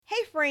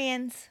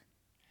friends,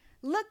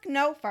 look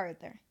no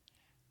further.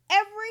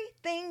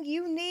 Everything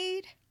you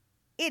need,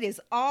 it is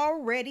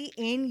already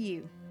in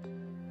you.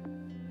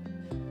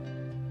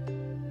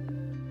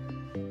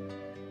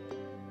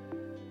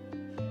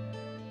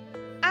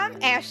 I'm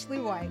Ashley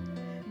White,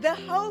 the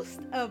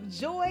host of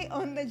Joy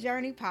on the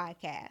Journey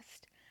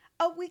podcast,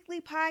 a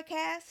weekly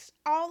podcast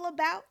all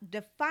about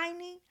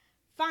defining,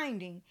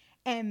 finding,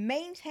 and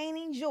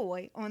maintaining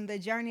joy on the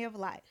journey of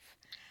life.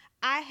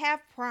 I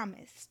have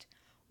promised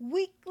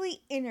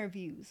weekly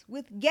interviews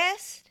with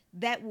guests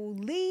that will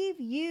leave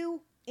you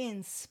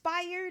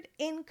inspired,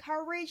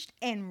 encouraged,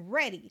 and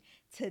ready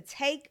to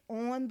take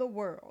on the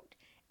world.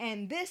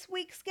 And this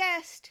week's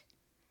guest,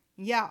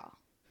 y'all,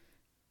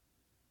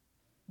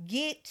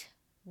 get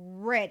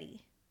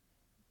ready.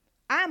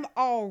 I'm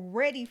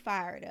already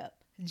fired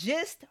up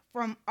just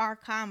from our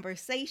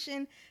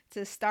conversation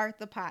to start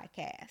the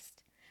podcast.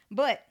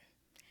 But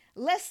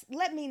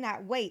let me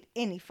not wait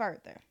any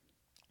further.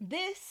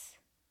 This,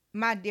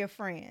 my dear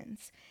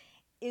friends,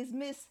 is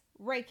Miss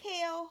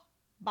Raquel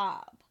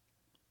Bobb.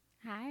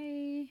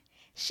 Hi.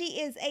 She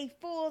is a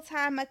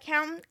full-time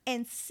accountant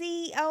and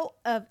CEO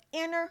of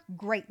Inner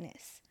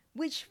Greatness,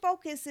 which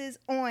focuses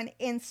on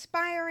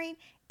inspiring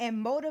and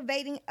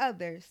motivating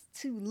others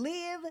to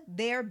live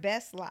their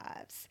best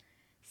lives.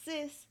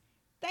 Sis,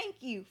 thank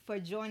you for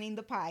joining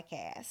the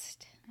podcast.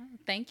 Oh,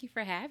 thank you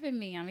for having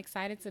me. I'm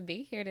excited to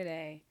be here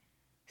today.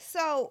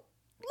 So,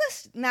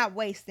 let's not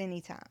waste any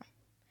time.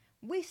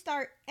 We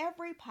start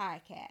every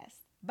podcast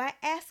by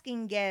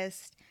asking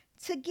guests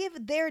to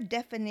give their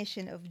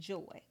definition of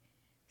joy.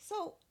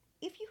 So,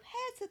 if you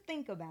had to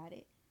think about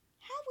it,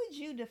 how would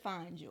you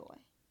define joy?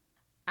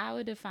 I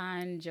would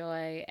define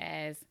joy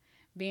as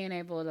being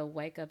able to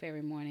wake up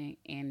every morning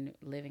and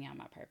living out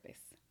my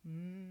purpose.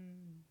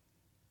 Mm.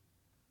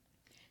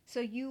 So,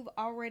 you've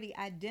already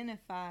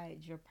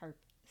identified your purpose.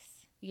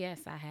 Yes,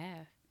 I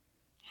have.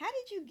 How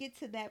did you get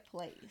to that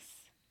place?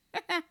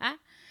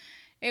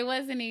 It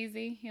wasn't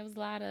easy. It was a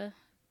lot of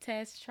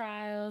tests,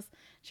 trials,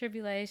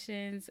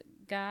 tribulations,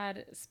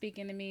 God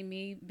speaking to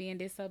me being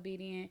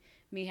disobedient,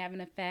 me having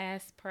to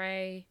fast,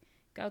 pray,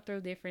 go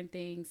through different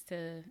things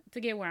to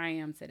get where I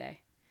am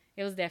today.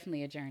 It was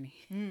definitely a journey.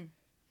 Mm.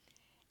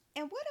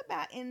 And what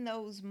about in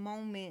those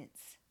moments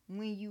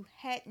when you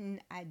hadn't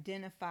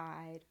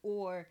identified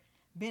or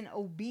been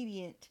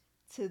obedient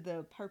to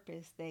the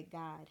purpose that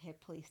God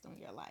had placed on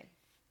your life?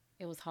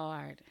 It was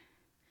hard.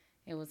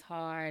 It was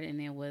hard, and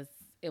it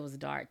was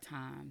dark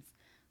times.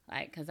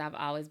 Like, because I've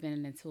always been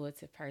an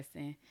intuitive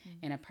person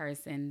and a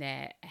person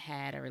that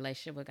had a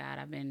relationship with God.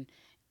 I've been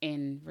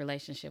in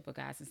relationship with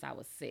God since I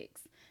was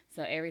 6.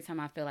 So every time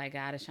I feel like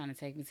God is trying to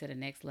take me to the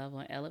next level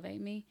and elevate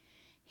me,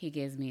 he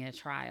gives me a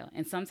trial.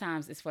 And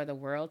sometimes it's for the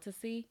world to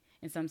see,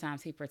 and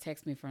sometimes he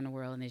protects me from the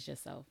world, and it's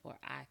just so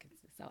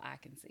I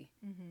can see.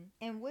 Mm-hmm.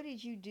 And what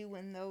did you do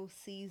in those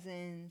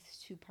seasons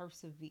to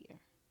persevere?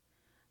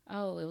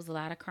 Oh, it was a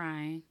lot of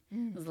crying.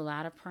 It was a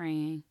lot of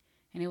praying,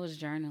 and it was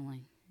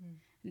journaling.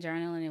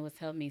 Journaling, it was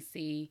helped me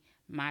see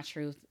my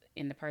truth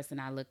in the person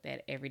I looked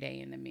at every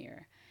day in the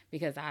mirror.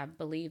 Because I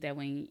believe that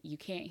when you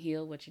can't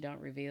heal what you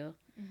don't reveal,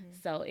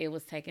 so it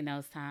was taking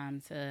those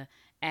time to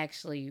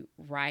actually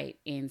write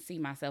and see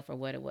myself for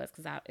what it was.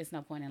 Because it's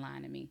no point in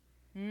lying to me.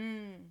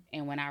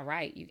 And when I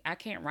write, I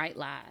can't write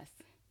lies.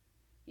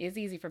 It's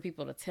easy for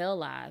people to tell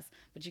lies,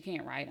 but you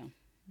can't write them.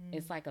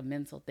 It's like a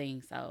mental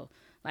thing. So,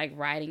 like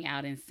writing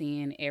out and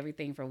seeing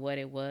everything for what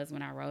it was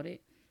when I wrote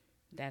it,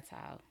 that's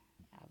how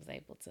I was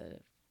able to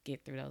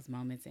get through those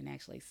moments and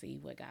actually see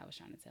what God was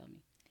trying to tell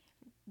me.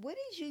 What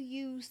did you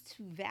use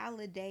to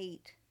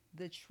validate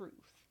the truth?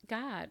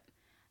 God.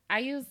 I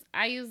use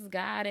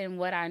God and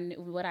what I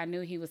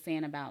knew He was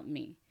saying about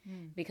me,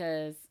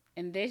 because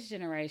in this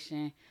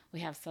generation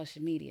we have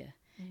social media.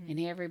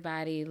 And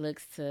everybody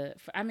looks to,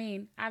 I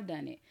mean, I've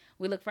done it.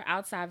 We look for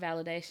outside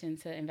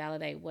validation to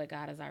invalidate what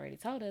God has already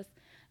told us.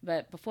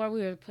 But before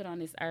we were put on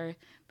this earth,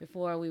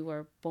 before we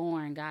were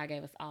born, God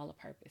gave us all a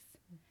purpose.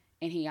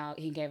 And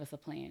he gave us a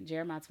plan.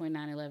 Jeremiah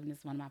 29:11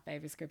 is one of my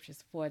favorite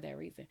scriptures for that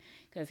reason.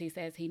 Because he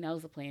says he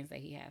knows the plans that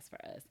he has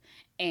for us.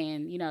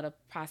 And, to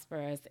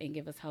prosper us and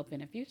give us hope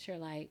in the future.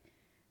 Like,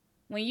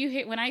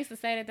 when I used to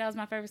say that was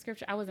my favorite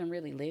scripture, I wasn't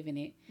really living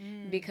it,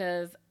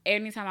 because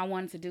anytime I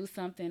wanted to do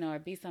something or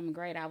be something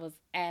great, I was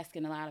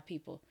asking a lot of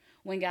people.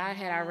 When God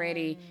had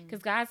already,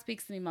 because God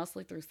speaks to me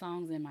mostly through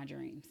songs in my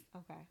dreams.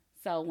 Okay.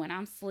 So when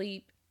I'm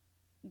asleep,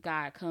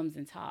 God comes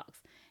and talks.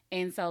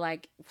 And so,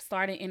 like,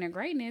 starting Inner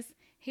Greatness,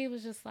 he's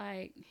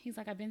like,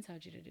 I've been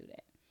told you to do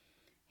that.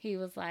 He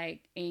was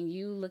like, and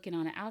you looking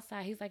on the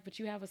outside, he's like, but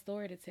you have a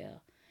story to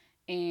tell.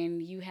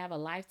 And you have a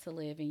life to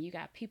live, and you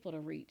got people to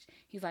reach.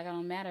 He's like, I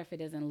don't matter if it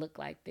doesn't look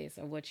like this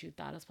or what you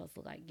thought it was supposed to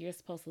look like. You're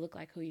supposed to look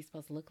like who you're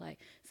supposed to look like,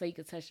 so you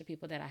can touch the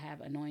people that I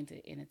have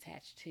anointed and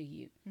attached to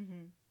you.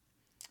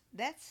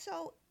 That's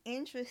so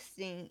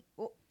interesting.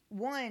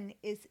 One,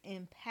 it's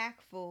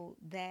impactful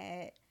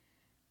that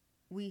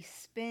we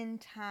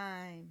spend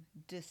time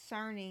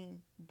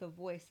discerning the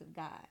voice of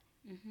God.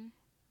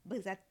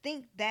 Because I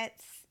think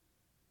that's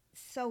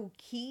so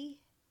key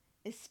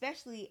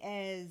especially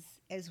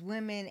as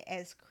women,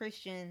 as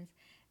Christians,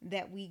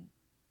 that we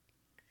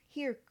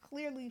hear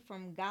clearly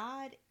from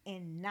God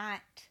and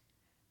not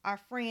our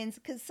friends,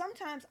 because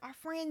sometimes our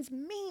friends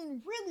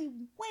mean really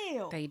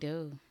well. They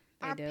do.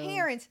 They Our do.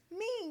 parents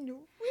mean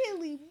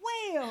really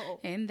well,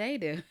 And they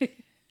do.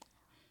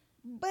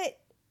 but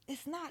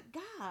it's not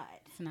God.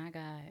 It's not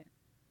God.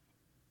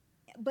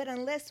 But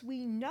unless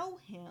we know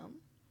Him,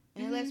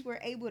 and unless we're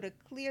able to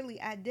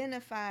clearly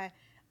identify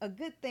a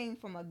good thing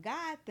from a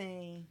God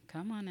thing,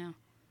 Come on now.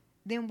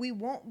 then we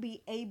won't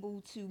be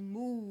able to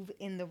move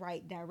in the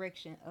right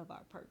direction of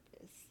our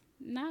purpose.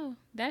 No,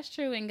 that's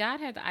true. And God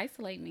had to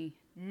isolate me.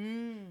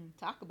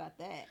 Talk about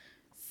that.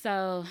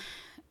 So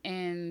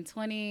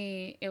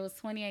it was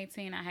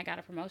 2018, I had got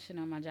a promotion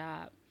on my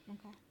job.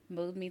 Okay.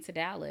 Moved me to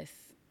Dallas.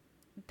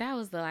 That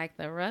was the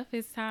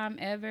roughest time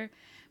ever,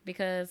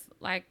 because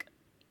I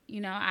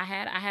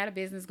had a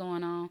business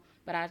going on,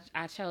 but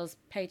I chose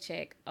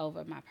paycheck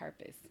over my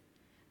purpose.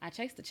 I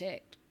chased the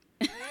check.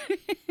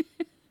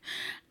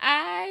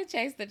 I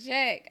chased the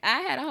check.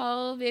 I had a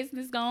whole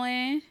business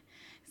going,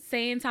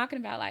 talking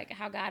about like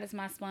how God is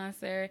my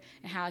sponsor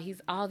and how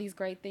He's all these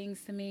great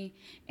things to me,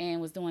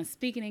 and was doing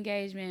speaking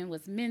engagement,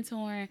 was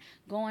mentoring,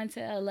 going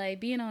to LA,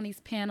 being on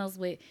these panels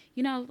with,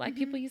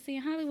 people you see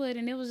in Hollywood.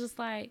 And it was just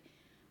like,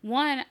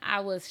 one,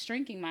 I was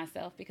shrinking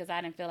myself because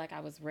I didn't feel like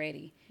I was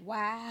ready.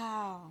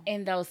 Wow.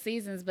 In those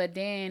seasons. But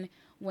then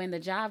when the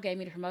job gave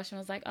me the promotion,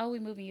 it was like, oh,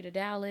 we're moving you to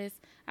Dallas.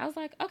 I was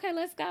like, okay,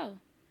 let's go.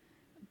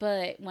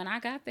 But when I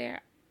got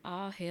there,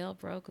 all hell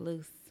broke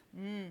loose.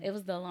 It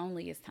was the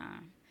loneliest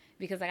time,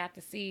 because I got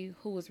to see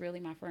who was really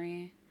my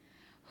friend,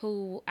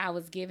 who I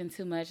was giving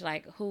too much,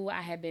 like who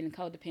I had been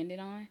codependent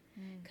on,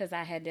 because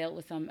I had dealt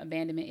with some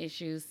abandonment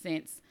issues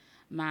since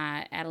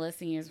my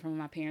adolescent years, when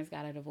my parents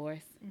got a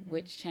divorce,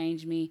 which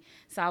changed me.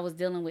 So I was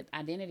dealing with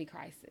identity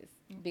crisis,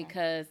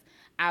 because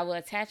I would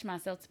attach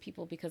myself to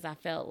people because I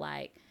felt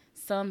like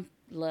some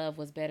love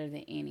was better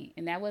than any.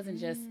 And that wasn't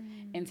just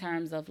in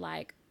terms of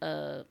like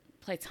a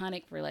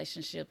platonic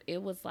relationship.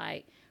 It was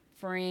like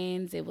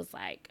friends. It was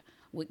like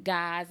with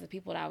guys, the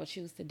people that I would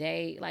choose to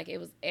date. Like, it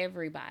was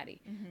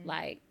everybody.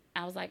 Like,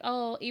 I was like,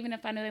 oh, even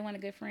if I knew they weren't a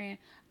good friend,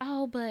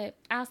 oh, but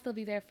I'll still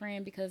be their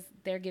friend because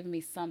they're giving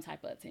me some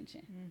type of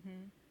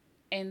attention.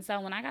 And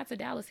so when I got to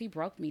Dallas, He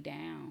broke me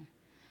down.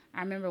 I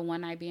remember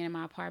one night being in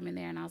my apartment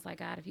there, and I was like,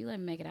 God, if you let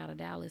me make it out of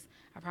Dallas,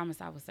 I promise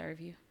I will serve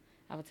you.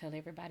 I will tell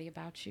everybody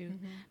about you.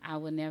 I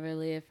will never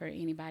live for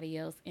anybody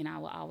else, and I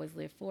will always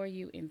live for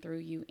you and through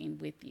you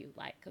and with you.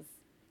 Like, because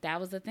that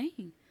was the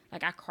thing.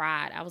 Like, I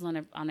cried. I was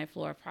on that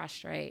floor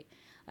prostrate.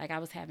 Like, I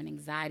was having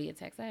anxiety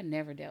attacks. I had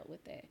never dealt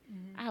with that.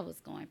 I was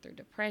going through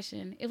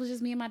depression. It was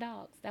just me and my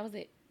dogs. That was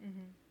it.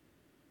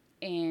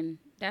 And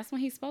that's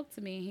when He spoke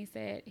to me, and He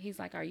said, He's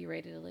like, are you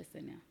ready to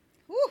listen now?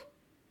 Woo.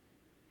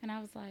 And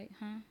I was like,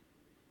 huh?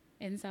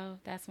 And so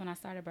that's when I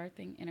started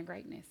birthing inner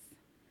greatness.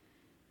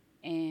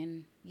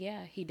 And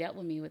yeah, He dealt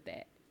with me with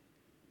that.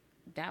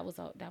 That was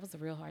a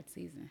real hard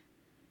season.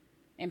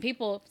 And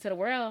people, to the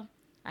world,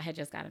 I had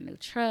just got a new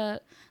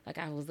truck. Like,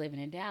 I was living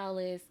in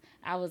Dallas.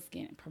 I was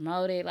getting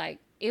promoted. Like,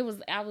 to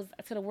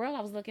the world,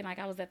 I was looking like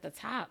I was at the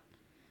top.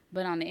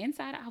 But on the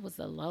inside, I was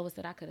the lowest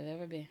that I could have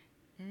ever been.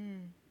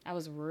 I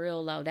was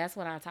real low. That's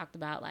what I talked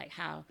about, like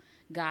how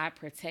God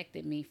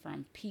protected me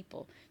from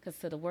people. Because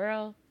to the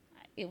world,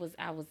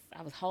 I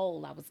was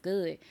whole. I was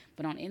good.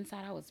 But on the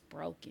inside, I was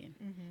broken.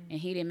 And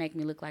He didn't make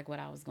me look like what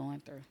I was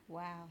going through.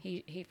 Wow.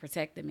 He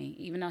protected me.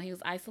 Even though He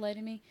was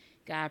isolating me,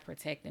 God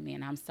protected me.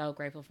 And I'm so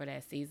grateful for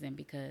that season,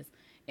 because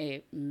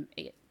it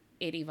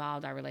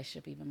evolved our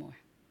relationship even more.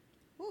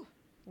 Whew.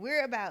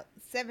 We're about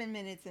 7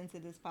 minutes into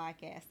this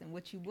podcast, and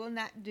what you will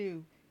not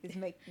do is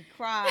make me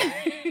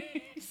cry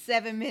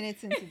 7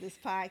 minutes into this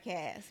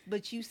podcast.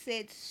 But you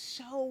said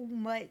so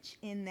much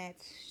in that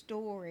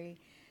story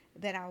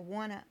that I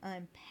want to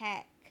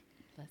unpack.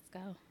 Let's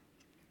go.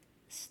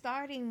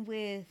 Starting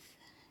with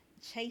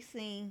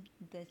chasing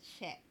the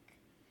check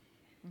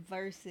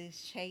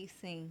versus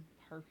chasing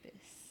purpose.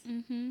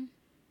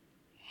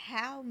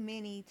 How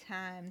many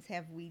times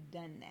have we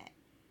done that?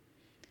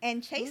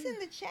 And chasing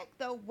the check,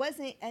 though,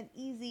 wasn't an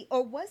easy,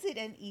 or was it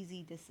an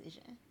easy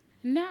decision?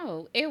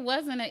 No, it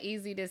wasn't an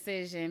easy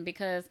decision,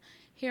 because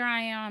here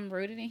I am,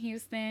 rooted in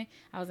Houston.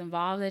 I was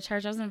involved in the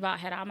church.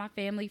 Had all my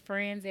family,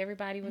 friends,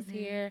 everybody was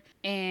here.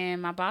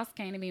 And my boss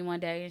came to me one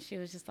day, and she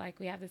was just like,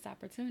 we have this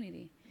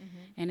opportunity.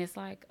 And it's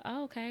like,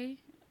 oh, okay,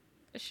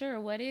 sure,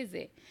 what is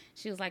it?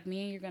 She was like,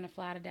 me and you're going to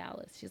fly to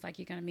Dallas. She's like,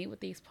 you're going to meet with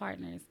these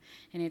partners.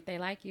 And if they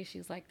like you, she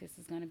was like, this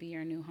is going to be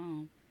your new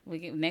home.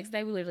 Next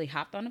day, we literally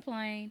hopped on the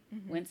plane,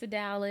 went to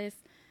Dallas.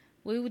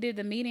 We did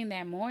the meeting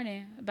that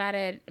morning. By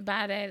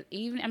that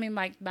evening,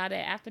 by that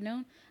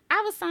afternoon,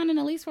 I was signing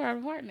a lease for an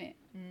apartment.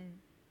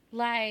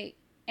 Like,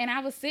 and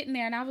I was sitting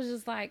there, and I was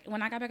just like,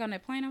 when I got back on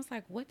that plane, I was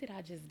like, what did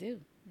I just do?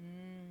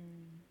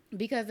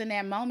 Because in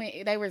that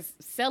moment, they were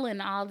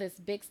selling all this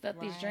big stuff,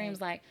 these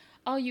dreams, like,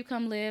 oh, you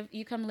come live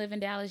in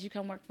Dallas, you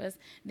come work for us,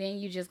 then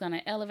you just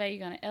gonna elevate,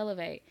 you're gonna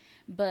elevate.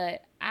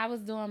 But I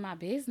was doing my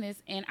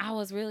business and I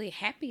was really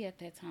happy at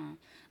that time.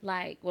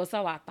 Like, well,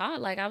 so I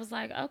thought, like, I was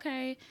like,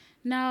 okay,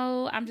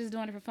 no, I'm just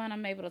doing it for fun.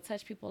 I'm able to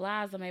touch people's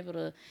lives. I'm able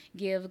to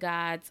give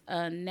God's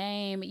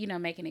name,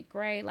 making it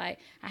great. Like,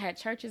 I had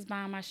churches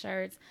buying my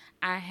shirts.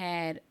 I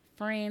had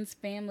friends,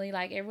 family,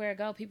 like everywhere I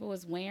go, people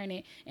was wearing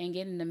it and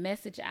getting the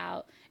message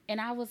out. And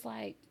I was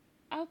like,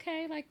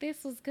 okay, like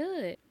this was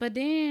good. But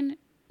then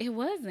it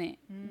wasn't,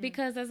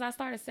 because as I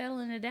started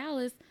settling in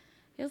Dallas,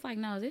 it was like,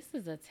 no, this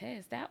is a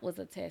test. That was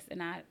a test.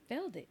 And I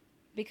failed it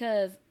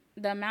because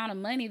the amount of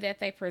money that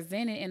they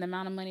presented and the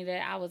amount of money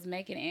that I was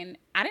making, and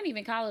I didn't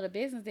even call it a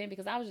business then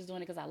because I was just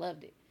doing it because I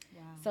loved it.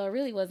 Wow. So it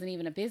really wasn't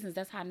even a business.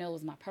 That's how I know it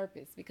was my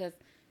purpose, because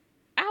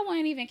I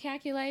wasn't even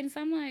calculating.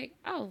 So I'm like,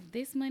 oh,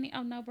 this money,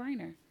 oh, no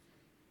brainer.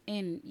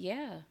 And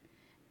yeah,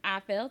 I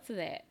fell to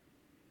that.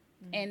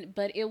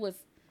 But it was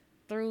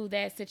through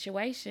that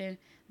situation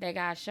that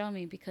God showed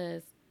me,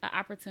 because an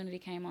opportunity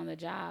came on the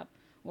job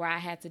where I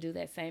had to do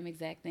that same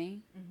exact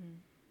thing.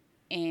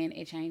 And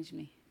it changed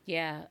me.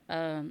 Yeah.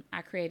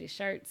 I created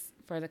shirts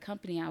for the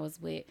company I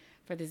was with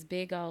for this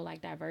big old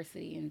like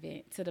diversity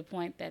event, to the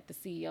point that the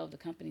CEO of the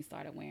company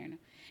started wearing them.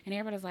 And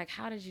everybody was like,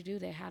 how did you do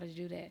that? How did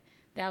you do that?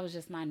 That was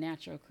just my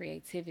natural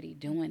creativity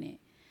doing it.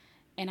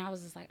 And I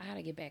was just like, I got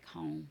to get back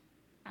home.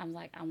 I'm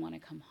like, I want to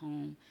come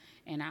home.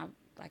 And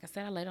like I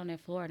said, I laid on that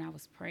floor and I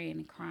was praying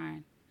and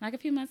crying. Like a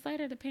few months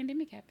later, the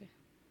pandemic happened.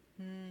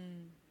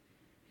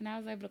 And I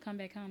was able to come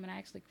back home, and I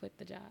actually quit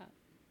the job.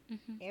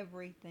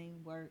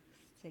 Everything works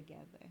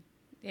together.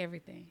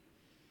 Everything.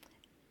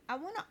 I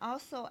want to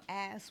also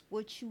ask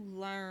what you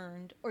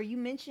learned, or you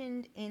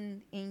mentioned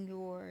in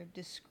your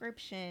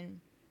description,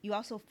 you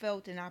also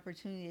felt an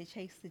opportunity to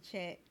chase the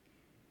check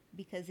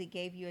because it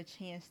gave you a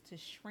chance to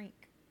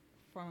shrink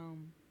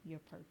from your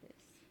purpose.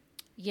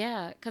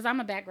 Yeah, because I'm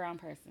a background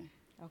person.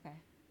 Okay.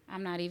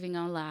 I'm not even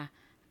going to lie.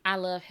 I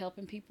love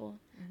helping people.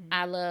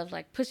 I love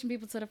like pushing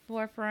people to the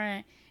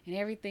forefront and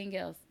everything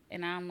else.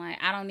 And I'm like,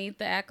 I don't need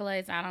the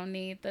accolades. I don't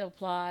need the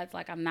applause.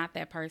 Like, I'm not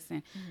that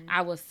person.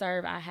 I will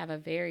serve. I have a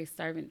very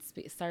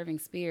serving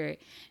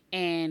spirit.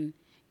 And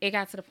it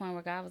got to the point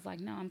where God was like,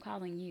 no, I'm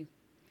calling you.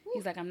 Woo.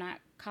 He's like, I'm not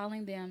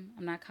calling them.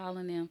 I'm not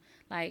calling them.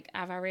 Like,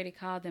 I've already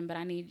called them, but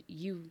I need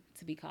you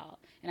to be called.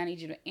 And I need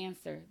you to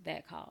answer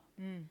that call.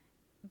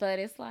 But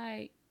it's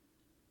like,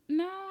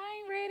 no, I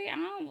ain't ready. I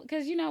don't,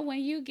 because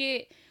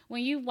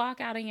when you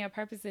walk out in your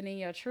purpose and in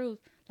your truth,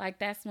 like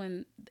that's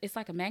when it's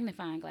like a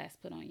magnifying glass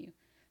put on you.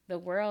 The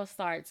world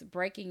starts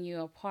breaking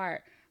you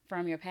apart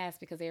from your past,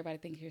 because everybody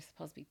thinks you're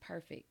supposed to be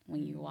perfect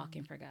when you're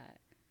walking for God.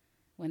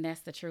 When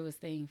that's the truest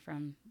thing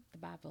from the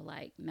Bible.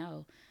 Like,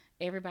 no,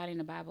 everybody in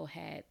the Bible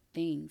had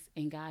things,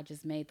 and God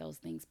just made those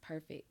things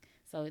perfect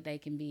so they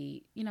can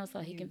be,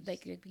 so they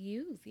could be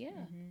used. Yeah.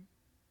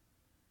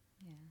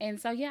 And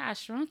so, yeah, I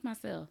shrunk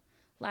myself.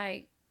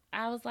 Like,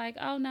 I was like,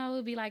 oh, no, it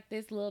would be like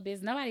this little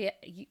business. Nobody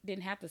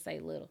didn't have to say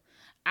little.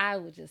 I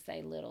would just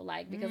say little,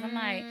 like, because I'm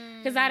like,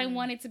 because I didn't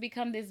want it to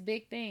become this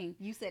big thing.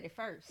 You said it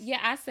first. Yeah,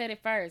 I said it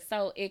first,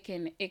 so it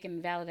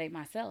can validate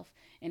myself,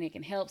 and it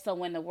can help. So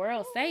when the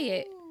world say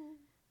it,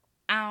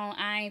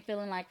 I ain't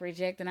feeling like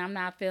rejecting. I'm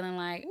not feeling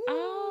like,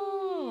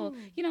 oh,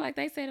 like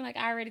they said, like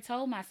I already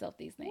told myself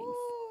these things.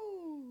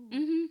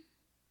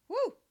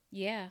 Woo.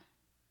 Yeah.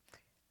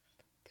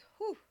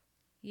 Whew.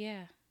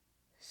 Yeah.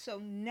 So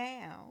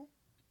now,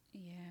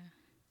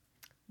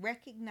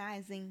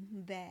 recognizing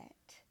that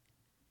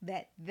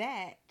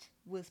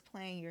was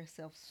playing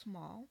yourself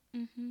small,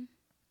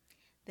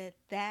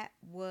 that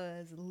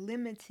was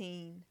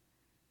limiting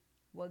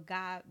what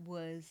God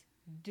was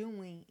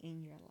doing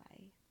in your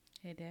life.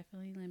 It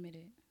definitely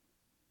limited.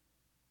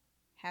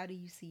 How do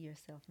you see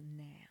yourself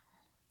now?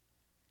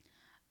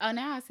 Oh,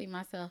 now I see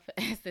myself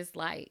as this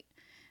light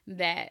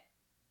that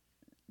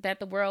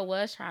the world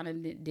was trying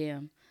to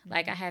dim.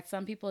 Like, I had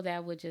some people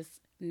that would just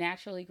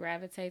naturally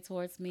gravitate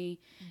towards me,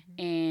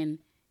 and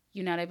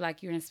they'd be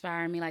like, you're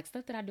inspiring me, like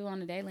stuff that I do on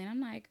the daily, and I'm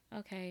like,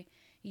 okay,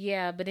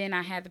 yeah. But then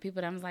I had the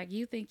people that was like,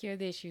 you think you're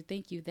this, you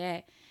think you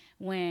that,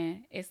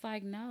 when it's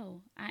like,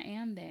 no, I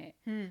am that.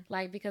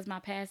 Like, because my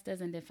past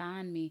doesn't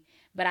define me,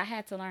 but I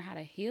had to learn how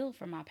to heal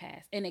from my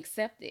past and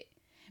accept it,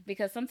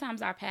 because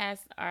sometimes our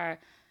pasts are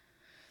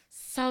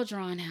so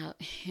drawn out.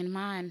 In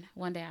mine,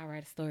 one day I'll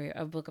write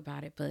a book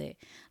about it, but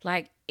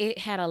like it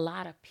had a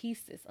lot of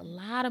pieces, a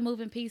lot of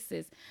moving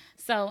pieces.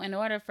 So in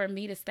order for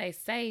me to stay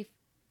safe,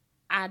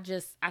 I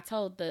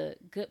told the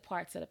good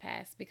parts of the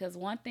past, because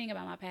one thing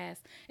about my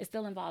past, it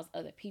still involves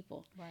other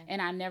people. Right.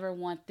 And I never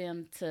want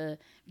them to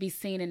be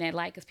seen in that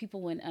light, because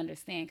people wouldn't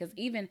understand. Because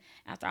even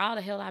after all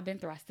the hell I've been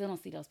through, I still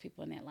don't see those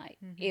people in that light.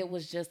 It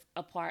was just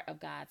a part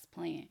of God's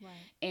plan. Right.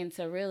 And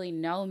to really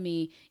know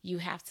me,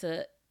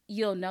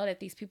 you'll know that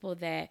these people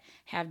that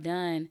have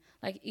done,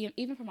 like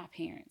even for my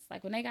parents,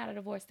 like when they got a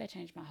divorce, that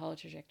changed my whole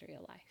trajectory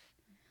of life.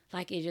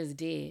 Like it just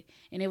did.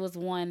 And it was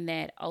one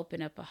that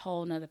opened up a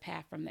whole nother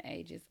path from the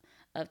ages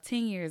of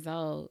 10 years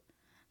old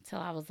till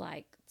I was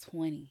like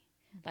 20.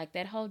 Like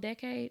that whole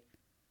decade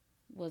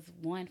was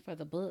one for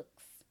the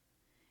books.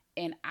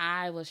 And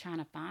I was trying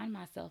to find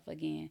myself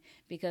again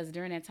because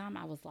during that time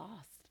I was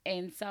lost.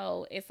 And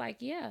so it's like,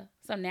 yeah.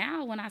 So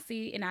now when I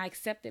see and I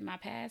accepted my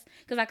past,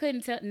 because I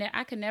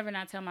could never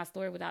not tell my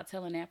story without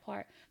telling that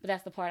part. But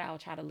that's the part I will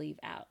try to leave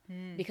out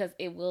because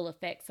it will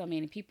affect so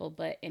many people.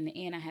 But in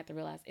the end, I had to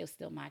realize it was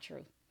still my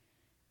truth.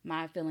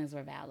 My feelings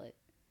were valid.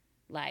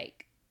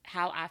 Like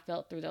how I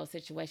felt through those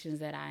situations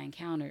that I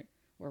encountered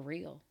were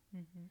real.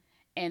 Mm-hmm.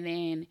 And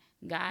then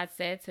God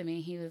said to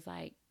me, He was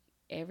like,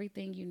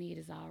 everything you need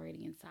is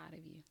already inside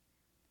of you.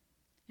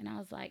 And I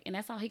was like, and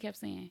that's all He kept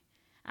saying.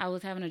 I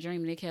was having a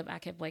dream and I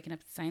kept waking up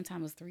at the same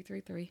time. It was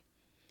 333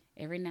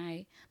 every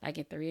night, like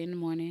at 3 in the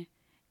morning.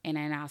 And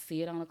then I'll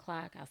see it on the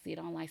clock. I'll see it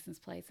on license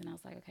plates. And I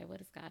was like, okay, what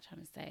is God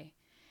trying to say?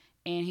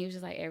 And He was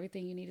just like,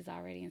 everything you need is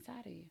already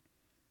inside of you.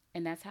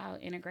 And that's how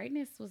Inner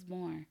Greatness was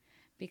born,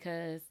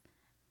 because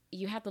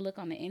you have to look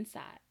on the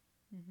inside.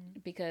 Mm-hmm.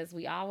 Because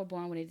we all were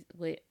born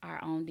with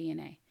our own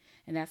DNA.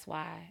 And that's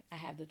why I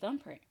have the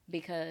thumbprint,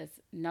 because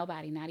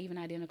nobody, not even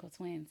identical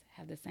twins,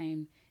 have the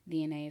same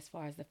DNA as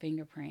far as the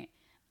fingerprint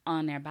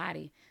on their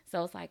body.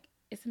 So it's like,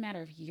 it's a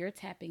matter of you're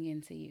tapping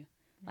into you.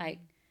 Mm-hmm. Like,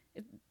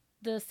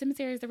 the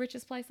cemetery is the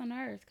richest place on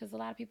earth because a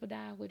lot of people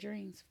die with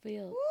dreams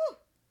filled. Woo!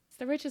 It's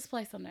the richest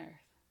place on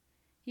earth.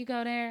 You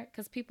go there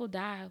because people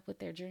die with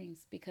their dreams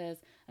because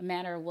a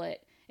matter of what,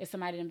 if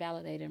somebody didn't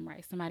validate them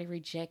right, somebody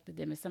rejected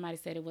them, if somebody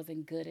said it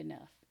wasn't good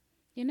enough,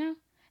 you know?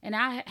 And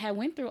I had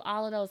went through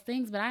all of those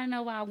things, but I didn't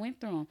know why I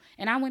went through them.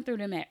 And I went through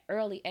them at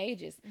early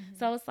ages. Mm-hmm.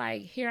 So it's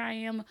like, here I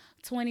am,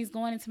 20s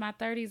going into my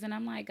 30s, and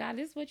I'm like, God,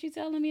 this is what you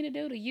telling me to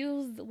do, to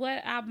use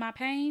my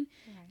pain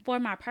for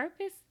my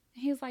purpose?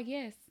 And He was like,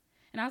 yes.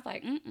 And I was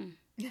like, mm-mm.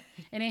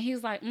 And then He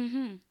was like,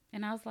 mm-hmm.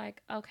 And I was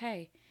like,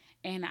 okay.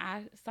 And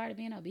I started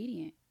being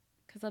obedient,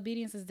 because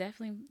obedience is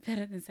definitely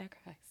better than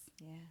sacrifice.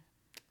 Yeah.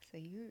 So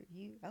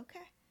you okay.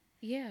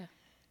 Yeah.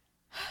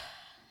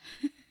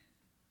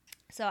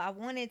 So I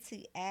wanted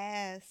to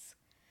ask,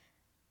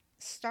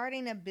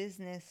 starting a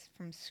business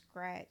from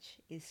scratch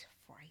is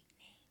frightening.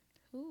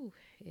 Ooh,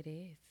 it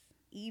is.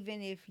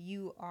 Even if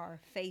you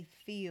are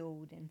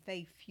faith-filled and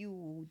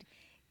faith-fueled,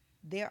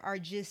 there are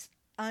just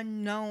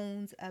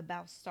unknowns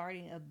about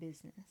starting a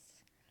business.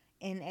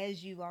 And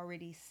as you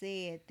already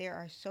said, there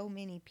are so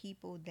many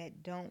people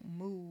that don't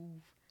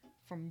move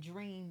from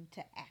dream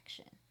to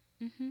action.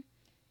 Mm-hmm.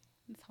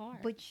 It's hard.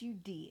 But you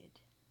did.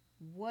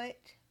 What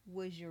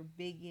was your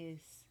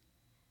biggest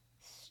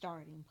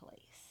starting place?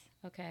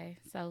 Okay,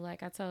 so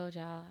like I told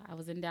y'all, I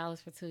was in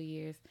Dallas for 2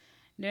 years.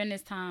 During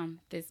this time,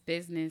 this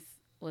business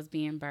was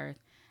being birthed.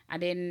 I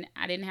didn't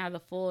have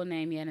the full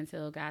name yet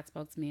until God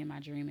spoke to me in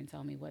my dream and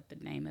told me what the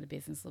name of the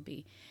business would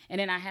be. And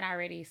then I had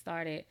already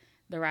started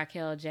the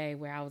Raquel J,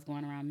 where I was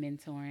going around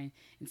mentoring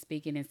and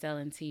speaking and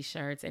selling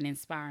t-shirts and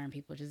inspiring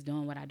people, just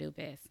doing what I do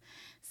best.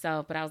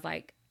 So, but I was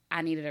like,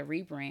 I needed a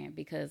rebrand,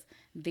 because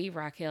the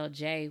Raquel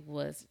J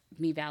was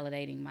me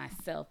validating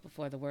myself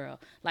before the world,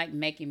 like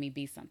making me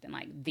be something,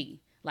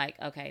 like,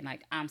 okay,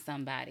 like I'm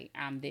somebody,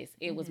 I'm this.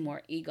 It was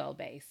more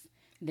ego-based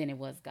than it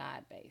was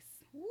God-based.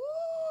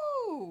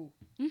 Woo!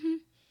 Mm-hmm.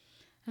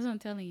 That's what I'm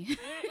telling you.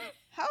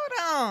 Hold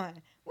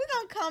on. We're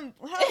going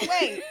to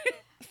wait.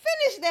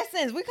 Finish that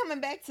sentence. We're coming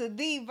back to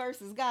thee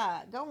versus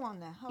God. Go on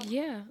now.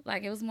 Yeah,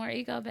 like it was more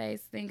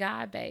ego-based than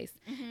God-based.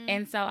 Mm-hmm.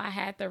 And so I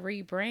had to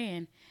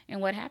rebrand.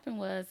 And what happened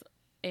was,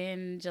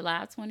 in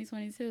July of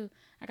 2022,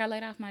 I got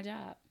laid off my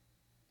job.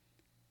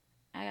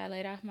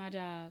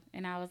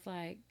 And I was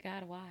like,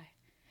 God, why?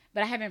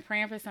 But I had been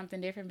praying for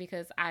something different,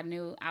 because I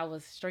knew I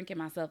was shrinking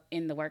myself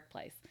in the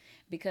workplace.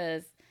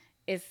 Because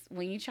it's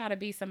when you try to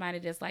be somebody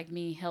just like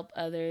me, help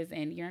others,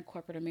 and you're in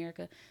corporate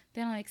America,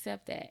 they don't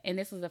accept that. And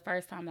this was the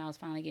first time that I was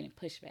finally getting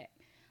pushback.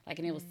 Like,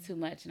 and it was too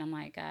much. And I'm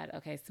like, God,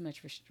 okay, it's too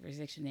much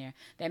restriction there.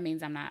 That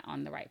means I'm not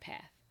on the right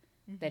path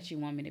that you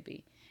want me to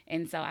be.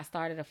 And so I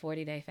started a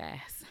 40-day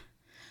fast.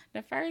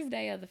 The first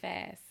day of the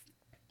fast,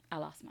 I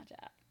lost my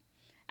job.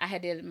 I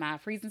had did my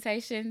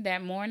presentation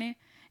that morning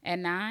at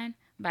 9.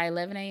 By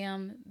 11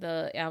 a.m.,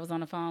 I was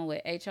on the phone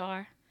with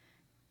HR,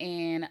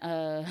 and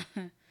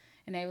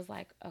and they was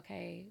like,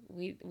 okay,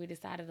 we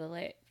decided to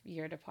let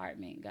your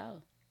department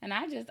go. And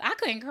I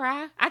couldn't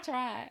cry. I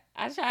tried.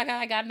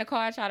 I got in the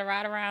car, tried to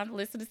ride around,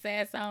 listen to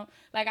sad song.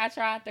 Like, I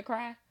tried to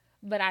cry,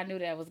 but I knew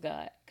that was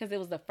God, because it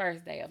was the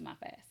first day of my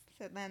fast.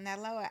 So now,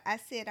 Lola, I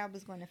said I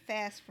was going to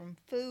fast from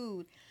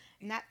food,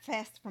 not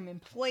fast from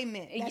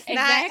employment. That's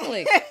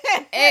exactly.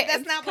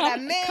 That's not what I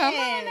meant. Come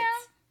on now.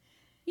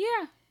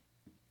 Yeah.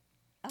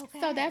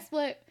 Okay. So that's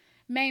what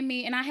made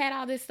me, and I had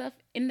all this stuff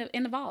in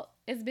the vault.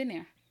 It's been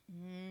there.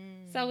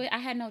 So I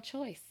had no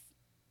choice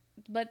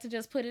but to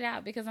just put it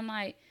out, because I'm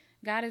like,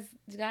 God is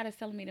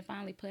telling me to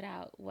finally put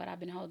out what I've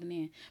been holding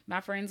in.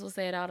 My friends will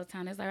say it all the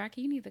time. It's like,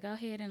 Raquel, you need to go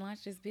ahead and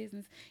launch this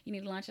business. You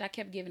need to launch it. I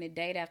kept giving it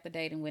date after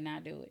date and would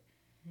not do it.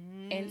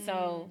 And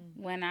so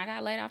when I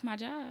got laid off my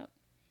job,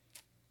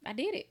 I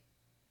did it.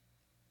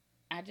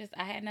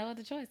 I had no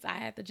other choice. I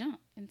had to jump.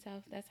 And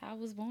so that's how I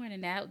was born.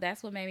 And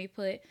that's what made me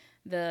put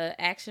the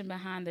action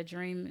behind the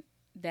dream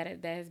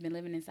that has been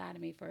living inside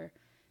of me for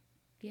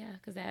Yeah,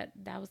 because that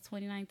was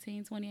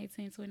 2019,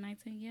 2018,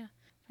 2019. Yeah,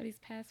 for these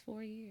past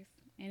 4 years.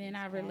 And then These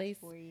I past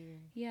released, 4 years.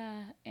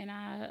 yeah, and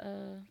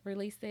I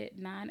released it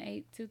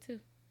 9822.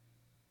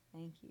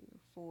 Thank you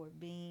for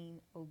being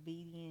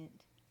obedient.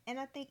 And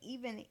I think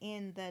even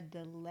in the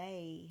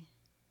delay,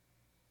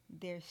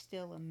 there's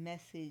still a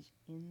message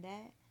in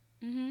that,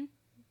 Mm-hmm.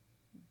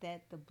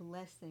 that the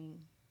blessing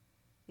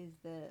is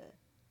the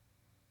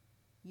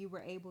you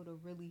were able to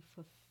really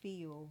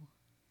fulfill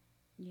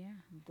Yeah.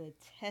 the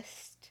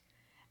test.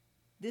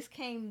 This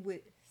came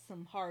with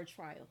some hard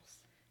trials.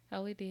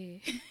 Oh, it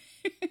did.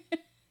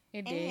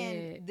 It And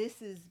did.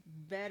 this is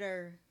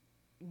better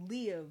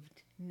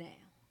lived now.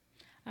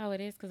 Oh,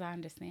 it is because I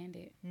understand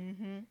it.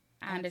 Mm-hmm.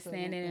 I understand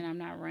it Absolutely. and I'm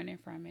not running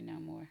from it no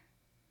more.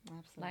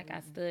 Like I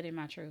Absolutely. stood in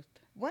my truth.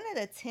 One of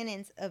the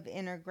tenets of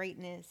inner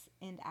greatness,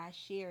 and I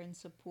share and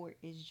support,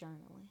 is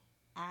journaling.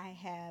 I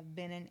have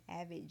been an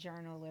avid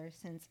journaler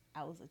since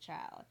I was a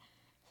child.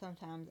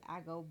 Sometimes I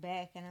go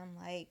back and I'm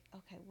like,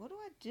 okay, what do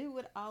I do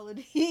with all of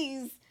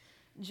these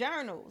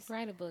journals?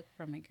 Write a book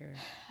from it, girl.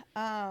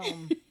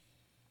 Um,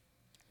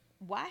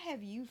 why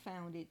have you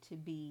found it to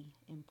be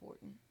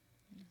important?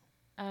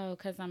 Oh,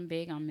 because I'm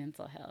big on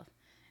mental health.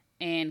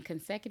 And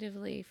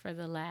consecutively for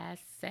the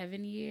last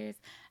 7 years,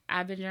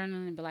 I've been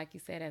journaling. But like you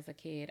said, as a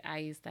kid, I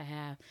used to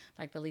have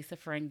like the Lisa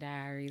Frank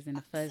diaries and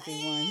the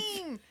fuzzy ones.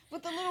 Same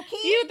with the little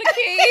You, kids. the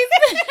keys.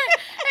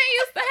 I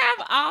used to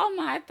have all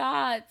my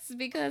thoughts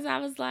because I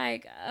was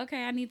like,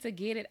 okay, I need to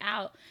get it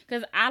out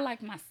because I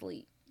like my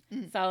sleep.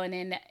 Mm. So, and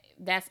then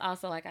that's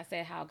also, like I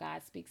said, how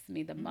God speaks to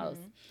me the most.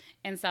 Mm-hmm.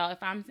 And so if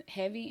I'm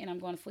heavy and I'm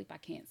going to sleep, I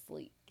can't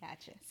sleep.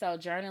 Gotcha. So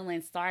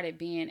journaling started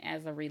being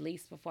as a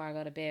release before I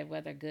go to bed,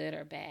 whether good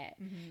or bad.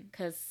 Mm-hmm.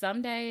 Because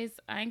some days,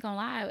 I ain't gonna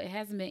lie, it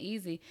hasn't been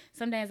easy.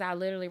 Some days I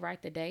literally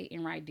write the date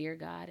and write, Dear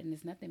God, and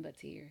it's nothing but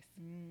tears.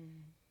 Mm.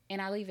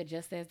 And I leave it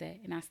just as that,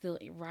 and I still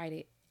write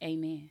it,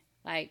 Amen.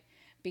 Like,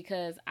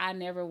 because I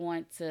never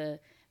want to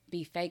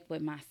be fake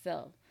with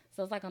myself.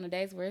 So it's like on the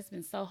days where it's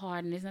been so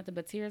hard and there's nothing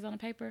but tears on the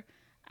paper,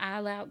 I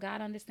allow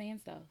God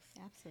understands those.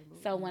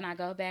 Absolutely. So when I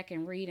go back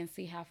and read and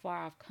see how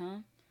far I've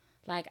come,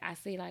 like I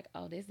see like,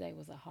 oh, this day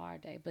was a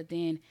hard day. But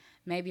then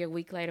maybe a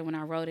week later when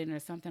I wrote it or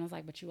something, I was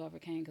like, but you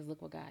overcame because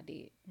look what God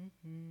did.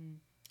 Mm-hmm.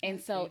 And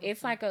That's so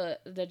it's beautiful.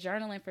 like the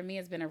journaling for me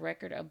has been a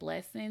record of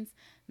blessings,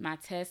 my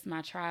tests,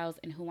 my trials,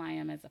 and who I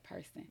am as a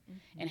person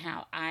Mm-hmm. and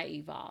how I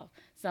evolve.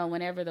 So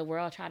whenever the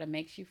world try to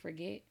make you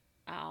forget,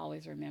 I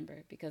always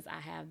remember because I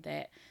have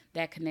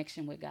that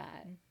connection with God.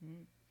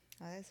 Mm-hmm.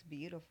 Oh, that's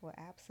beautiful.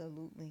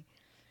 Absolutely.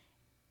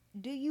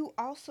 Do you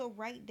also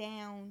write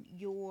down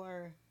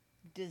your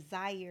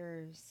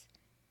desires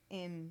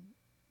and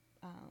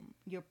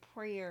your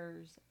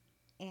prayers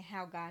and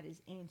how God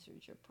has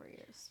answered your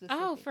prayers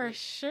Oh, for specifically?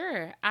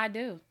 sure, I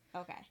do.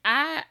 Okay.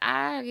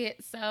 I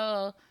get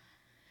so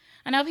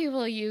I know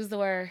people use the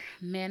word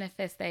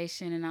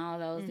manifestation and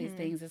all these Mm-hmm.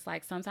 things. It's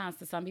like sometimes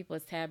to some people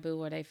it's taboo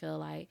or they feel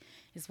like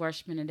it's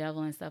worshiping the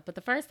devil and stuff. But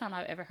the first time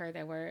I've ever heard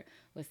that word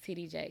was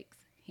T.D. Jakes.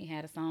 He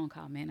had a song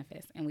called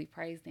Manifest, and we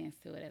praise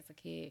danced to it as a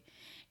kid.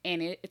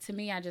 And to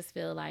me, I just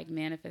feel like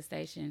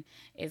manifestation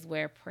is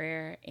where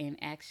prayer and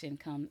action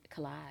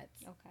collides.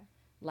 Okay.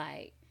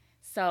 Like,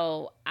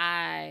 so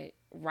I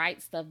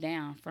write stuff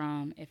down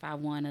from if I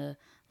want to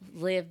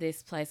live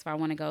this place, if I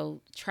want to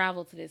go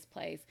travel to this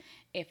place,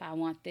 if I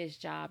want this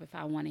job, if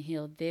I want to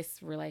heal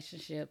this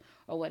relationship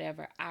or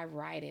whatever, I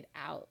write it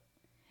out.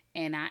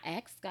 And I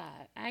ask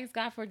God. I ask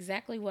God for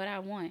exactly what I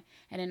want.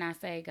 And then I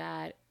say,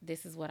 God,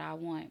 this is what I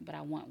want, but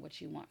I want what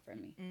you want from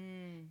me.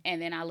 Mm.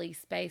 And then I leave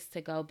space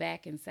to go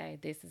back and say,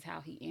 this is how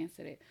he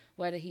answered it.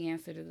 Whether he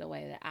answered it the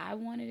way that I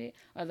wanted it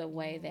or the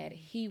way that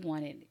he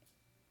wanted it.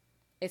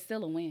 It's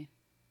still a win.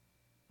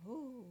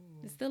 Ooh.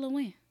 It's still a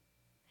win.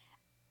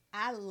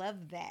 I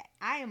love that.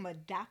 I am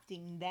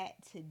adopting that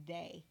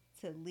today,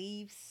 to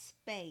leave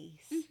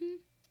space Hmm.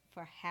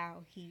 for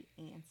how he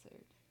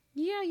answered.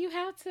 Yeah, you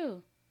have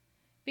to.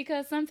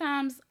 Because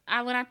sometimes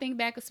when I think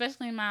back,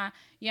 especially in my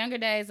younger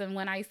days and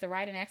when I used to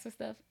write and ask for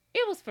stuff,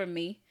 it was for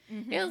me. It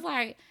Mm-hmm. was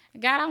like,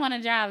 God, I want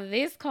to drive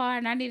this car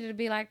and I needed to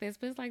be like this.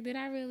 But it's like, did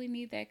I really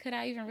need that? Could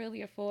I even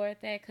really afford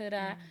that? Could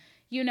I, Mm-hmm.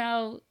 you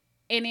know?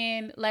 And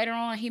then later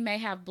on, he may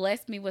have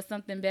blessed me with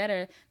something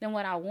better than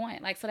what I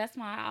want. Like, so that's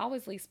why I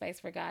always leave space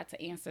for God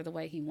to answer the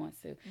way he wants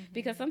to.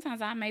 Because Mm-hmm.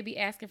 sometimes I may be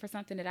asking for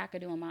something that I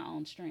could do in my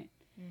own strength.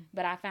 Mm-hmm.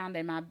 But I found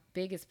that my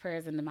biggest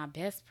prayers and my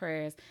best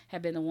prayers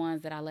have been the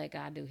ones that I let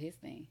God do his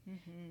thing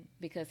Mm-hmm.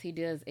 because he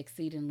does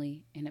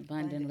exceedingly and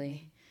abundantly.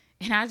 Abundantly.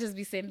 And I just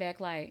be sitting back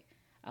like,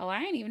 oh, I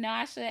didn't even know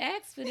I should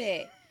ask for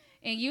that.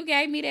 And you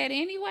gave me that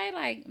anyway.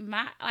 Like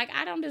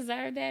I don't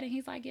deserve that. And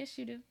he's like, yes,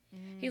 you do.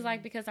 He's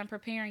like, Mm. because I'm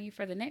preparing you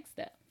for the next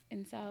step.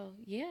 And so,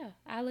 yeah,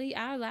 I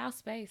allow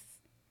space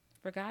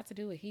for God to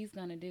do what he's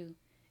going to do.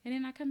 And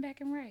then I come back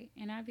and write.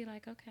 And I'd be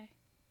like, okay,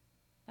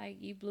 like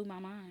you blew my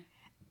mind.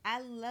 I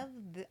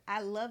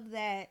love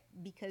that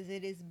because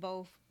it is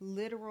both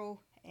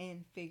literal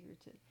and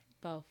figurative.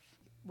 Both.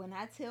 When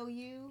I tell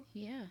you,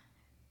 Yeah.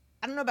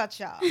 I don't know about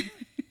y'all,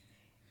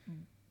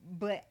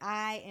 but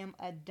I am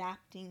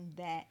adopting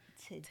that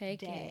Take it.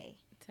 today.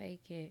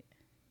 Take it.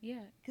 Yeah.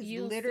 Because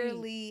You'll see.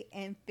 literally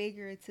and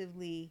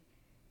figuratively,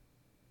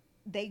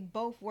 they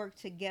both work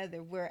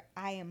together where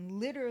I am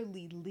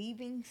literally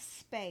leaving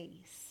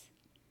space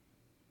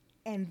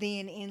and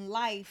then in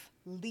life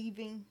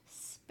leaving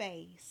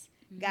space.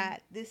 Hmm. God,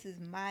 this is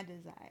my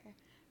desire.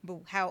 But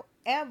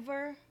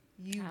however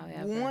you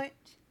However. want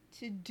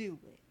to do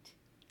it,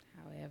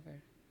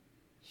 However.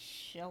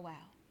 show out.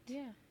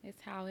 Yeah.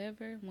 It's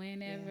however, Yeah.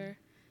 whenever.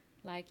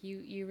 Like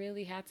you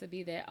really have to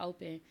be that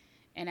open.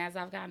 And as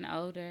I've gotten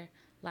older,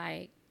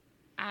 like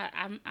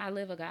I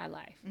live a God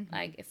life. Mm-hmm.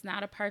 Like it's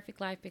not a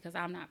perfect life because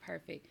I'm not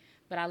perfect,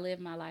 but I live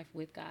my life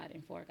with God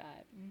and for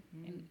God,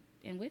 Mm-hmm.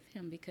 and with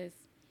Him because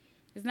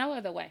there's no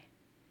other way.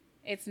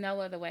 It's no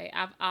other way.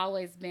 I've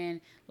always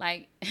been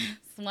like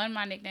one of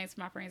my nicknames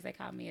for my friends. They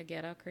call me a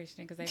ghetto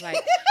Christian because they like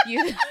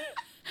you.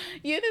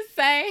 You the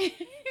same.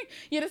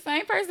 You're the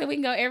same person we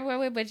can go everywhere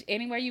with, but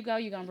anywhere you go,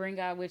 you're gonna bring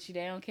God with you.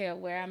 They don't care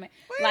where I'm at.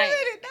 Wait Like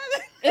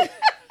a minute.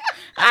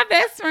 our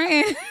best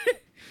friend.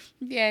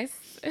 Yes.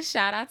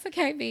 Shout out to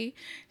KB.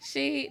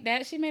 She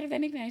made up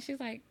that nickname. She's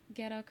like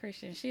ghetto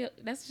Christian.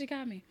 That's what she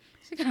called me.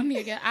 She called me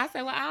a ghetto. I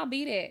said, well, I'll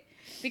be that.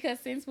 Because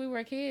since we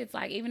were kids,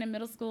 like even in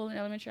middle school and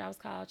elementary, I was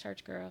called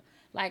church girl.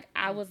 Like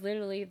I was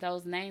literally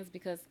those names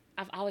because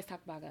I've always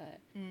talked about God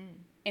Mm.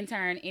 and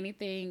turn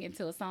anything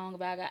into a song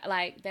about God.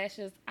 Like that's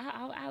just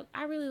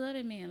I really love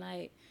that man.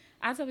 Like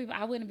I tell people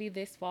I wouldn't be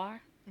this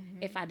far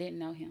Mm-hmm. if I didn't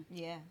know him.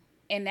 Yeah.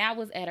 And that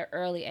was at an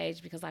early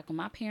age because like when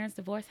my parents'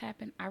 divorce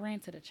happened, I ran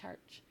to the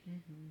church.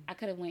 Mm-hmm. I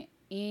could have went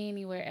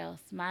anywhere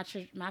else. My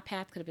church, my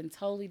path could have been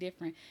totally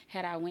different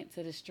had I went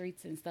to the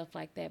streets and stuff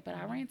like that. But I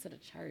Mm-hmm. ran to the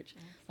church.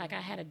 Like I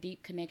Absolutely. had a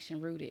deep connection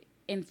rooted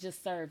and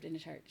just served in the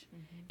church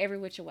Mm-hmm. every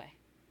which way.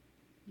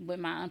 With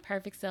my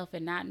imperfect self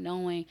and not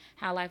knowing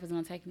how life was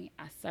going to take me,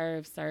 I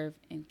served,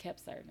 and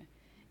kept serving.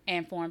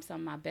 And formed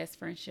some of my best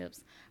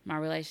friendships, my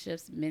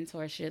relationships,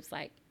 mentorships,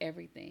 like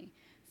everything.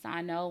 So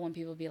I know when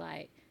people be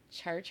like,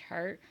 church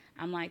hurt,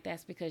 I'm like,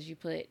 that's because you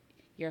put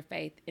your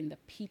faith in the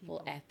people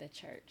People. at the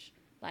church.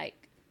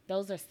 Like,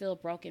 those are still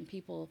broken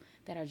people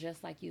that are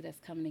just like you that's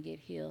coming to get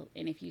healed.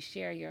 And if you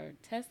share your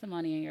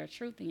testimony and your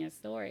truth and your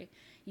story,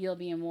 you'll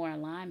be in more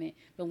alignment.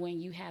 But when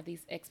you have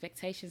these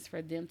expectations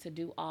for them to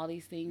do all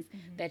these things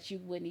Mm-hmm. that you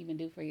wouldn't even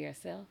do for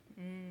yourself,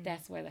 Mm.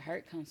 that's where the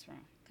hurt comes from.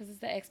 Because it's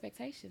the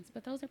expectations.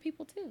 But those are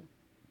people too.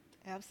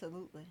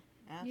 Absolutely.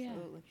 Yeah.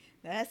 Absolutely.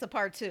 Now, that's a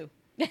part two.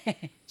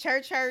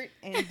 Church hurt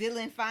and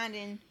dealing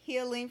finding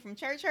healing from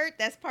church hurt.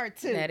 That's part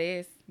two. That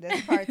is.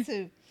 That's part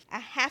two. I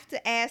have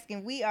to ask,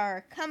 and we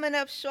are coming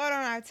up short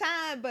on our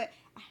time, but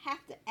I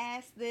have to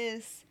ask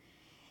this.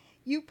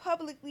 You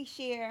publicly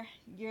share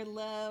your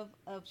love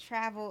of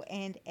travel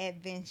and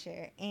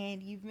adventure,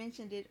 and you've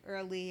mentioned it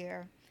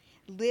earlier,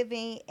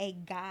 living a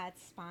God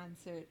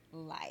sponsored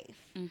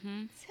life.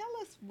 Mm-hmm.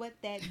 Tell us what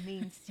that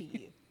means to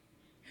you.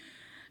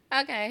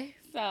 Okay,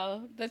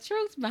 so the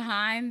truth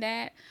behind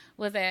that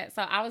was that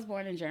so I was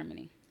born in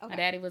Germany. My Okay.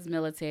 daddy was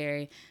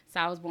military, so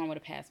I was born with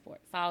a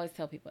passport. So I always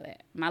tell people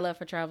that my love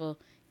for travel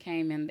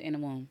came in the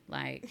womb.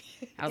 Like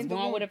I was In the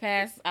born with womb.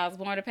 a I was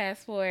born with a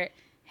passport.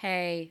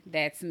 Hey,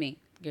 that's me.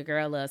 Your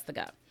girl loves to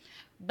go.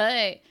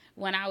 But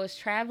when I was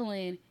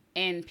traveling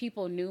and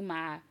people knew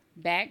my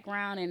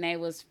background and they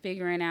was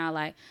figuring out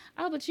like,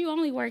 oh, but you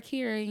only work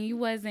here and you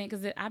wasn't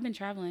because I've been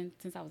traveling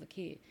since I was a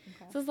kid.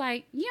 Okay. So it's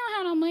like you don't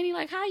have no money.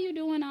 Like how you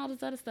doing all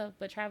this other stuff?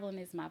 But traveling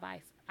is my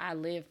vice. I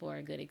live for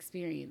a good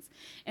experience.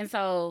 And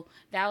so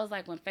that was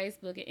like when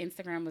Facebook and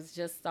Instagram was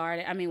just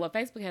started. I mean, well,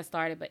 Facebook had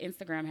started, but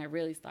Instagram had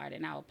really started.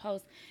 And I would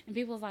post, and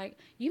people was like,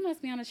 you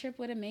must be on a trip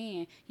with a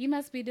man. You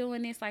must be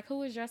doing this. Like,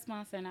 who is your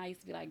sponsor? And I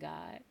used to be like,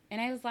 God. And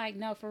they was like,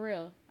 no, for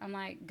real. I'm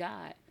like,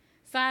 God.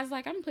 So I was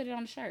like, I'm going to put it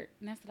on a shirt.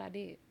 And that's what I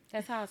did.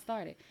 That's how I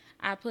started.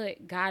 I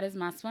put God as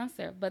my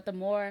sponsor. But the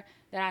more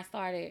that I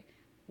started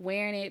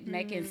wearing it,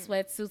 making Mm.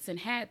 sweatsuits and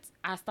hats,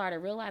 I started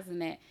realizing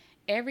that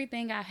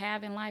everything I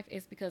have in life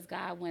is because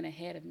God went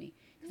ahead of me.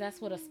 Because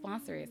that's what a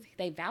sponsor is.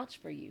 They vouch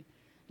for you.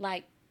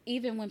 Like,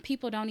 even when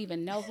people don't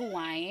even know who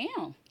I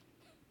am.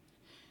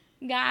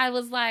 God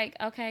was like,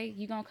 okay,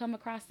 you're going to come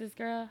across this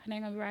girl. Her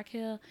name going to be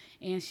Raquel.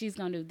 And she's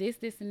going to do this,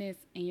 this, and this.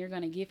 And you're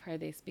going to give her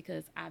this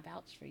because I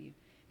vouch for you.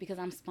 Because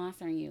I'm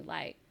sponsoring you.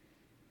 Like,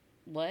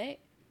 what?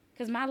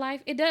 Because my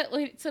life, it does,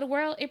 to the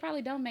world, it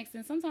probably don't make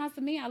sense. Sometimes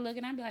to me, I look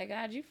and I be like,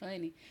 God, you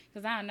funny.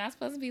 Because I'm not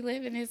supposed to be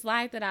living this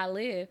life that I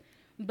live.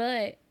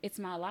 But it's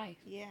my life.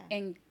 Yeah.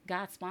 And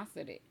God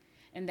sponsored it.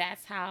 And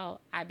that's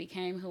how I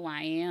became who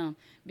I am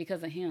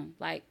because of him.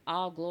 Like,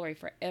 all glory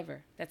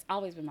forever. That's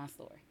always been my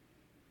story.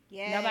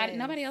 Yes.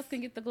 Nobody else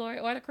can get the glory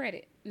or the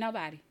credit.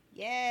 Nobody.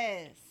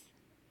 Yes.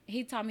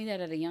 He taught me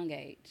that at a young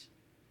age.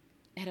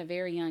 At a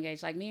very young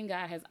age. Like, me and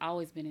God has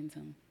always been in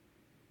tune.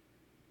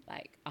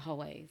 Like,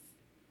 always.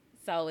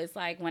 So it's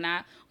like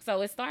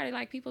so it started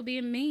like people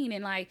being mean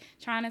and like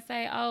trying to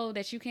say, oh,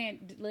 that you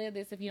can't live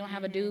this if you don't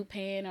have a dude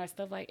paying or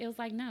stuff like. It was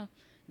like, no,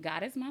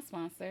 God is my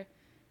sponsor.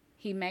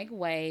 He make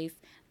ways,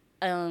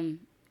 and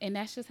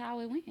that's just how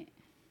it went.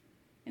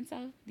 And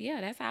so,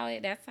 yeah, that's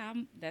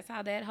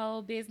how that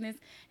whole business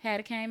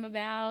had came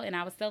about. And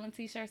I was selling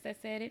T-shirts that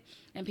said it,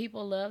 and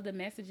people loved the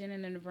messaging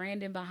and the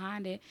branding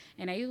behind it,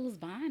 and they was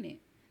buying it.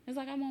 It's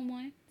like I want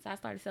one, so I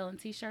started selling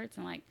T-shirts,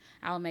 and like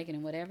I would make it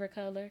in whatever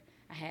color.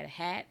 I had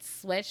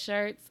hats,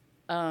 sweatshirts,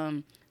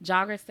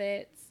 jogger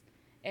sets,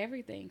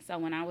 everything. So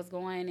when I was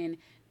going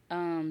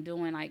and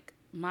doing like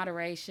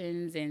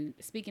moderations and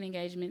speaking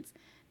engagements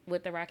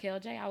with the Raquel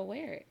J, I would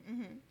wear it,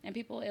 Mm-hmm. and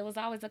people, it was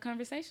always a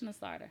conversational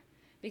starter.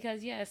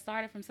 Because yeah, it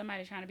started from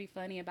somebody trying to be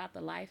funny about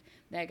the life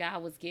that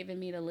God was giving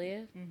me to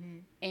live, Mm-hmm.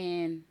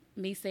 and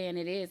me saying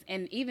it is.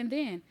 And even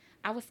then,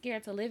 I was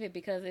scared to live it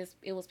because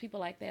it was people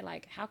like that.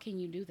 Like, how can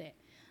you do that?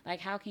 Like,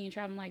 how can you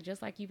travel? Like,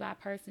 just like you buy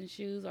purse and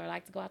shoes or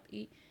like to go out to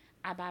eat,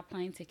 I buy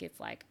plane tickets.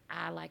 Like,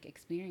 I like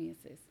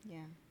experiences. Yeah.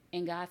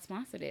 And God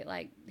sponsored it.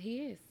 Like,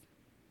 He is.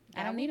 I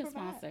God don't will need a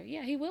provide. sponsor.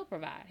 Yeah, He will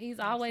provide. He's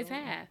always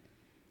Absolutely. have.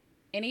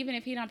 And even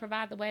if He don't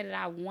provide the way that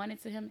I wanted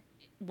him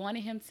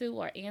to,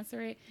 or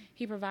answer it,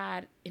 He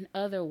provide in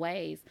other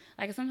ways.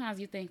 Like sometimes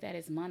you think that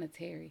it's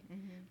monetary,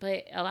 Mm-hmm.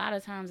 but a lot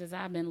of times as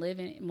I've been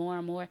living more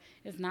and more,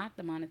 it's not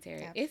the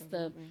monetary.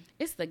 Absolutely.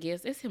 It's the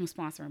gifts. It's Him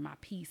sponsoring my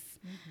peace,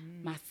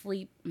 Mm-hmm. my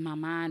sleep, my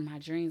mind, my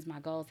dreams,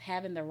 my goals,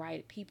 having the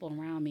right people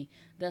around me,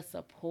 the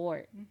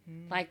support.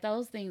 Mm-hmm. Like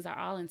those things are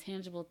all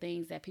intangible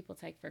things that people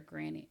take for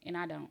granted, and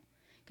I don't.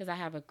 Because I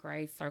have a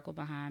great circle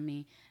behind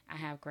me. I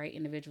have great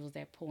individuals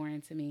that pour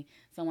into me.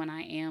 So when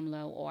I am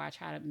low, or I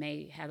try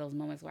to have those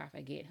moments where I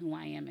forget who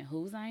I am and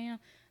whose I am,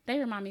 they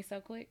remind me so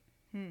quick.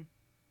 Hmm.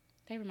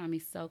 They remind me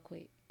so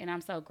quick. And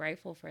I'm so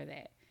grateful for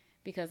that.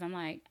 Because I'm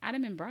like, I'd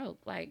have been broke.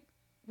 Like,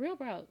 real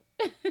broke.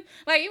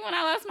 Like, even when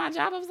I lost my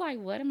job, I was like,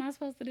 what am I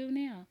supposed to do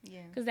now?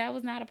 Yeah. Because that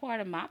was not a part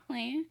of my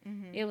plan.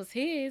 Mm-hmm. It was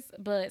His.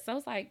 But so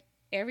it's like,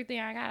 everything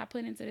I got, I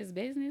put into this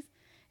business.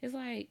 It's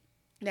like,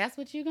 that's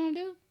what you gonna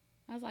do?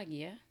 I was like,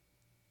 yeah.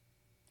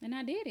 And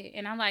I did it.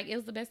 And I'm like, it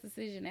was the best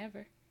decision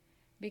ever.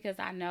 Because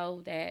I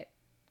know that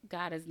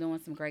God is doing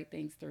some great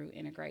things through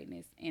inner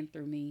greatness and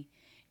through me.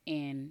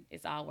 And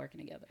it's all working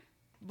together.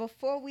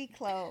 Before we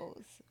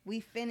close,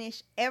 we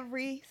finish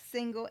every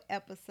single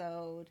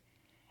episode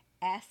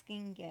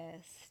asking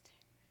guests,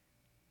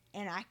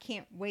 and I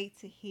can't wait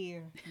to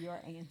hear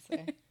your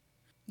answer.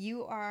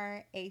 You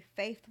are a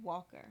faith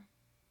walker.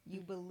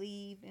 You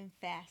believe in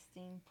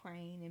fasting,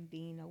 praying, and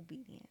being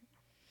obedient.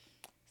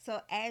 So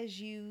as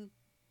you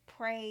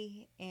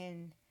pray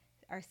and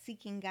are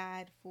seeking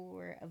God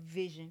for a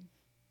vision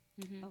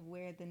Mm-hmm. of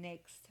where the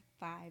next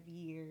 5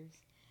 years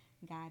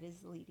God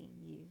is leading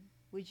you,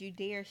 would you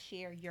dare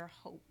share your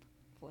hope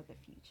for the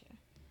future?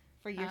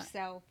 For Uh,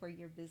 yourself, for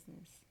your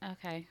business?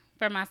 okay.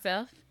 For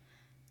myself,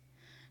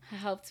 I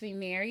hope to be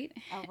married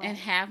All and right.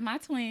 have my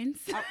twins.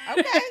 Oh,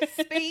 okay,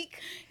 speak.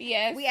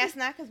 Yes. We ask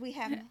not because we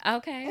have not.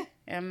 Okay.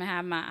 I'm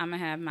gonna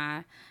have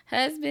my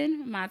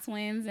husband, my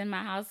twins, in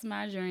my house,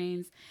 my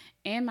dreams,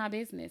 and my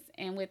business.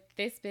 And with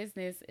this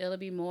business, it'll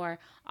be more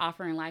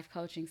offering life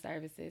coaching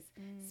services,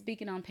 Mm.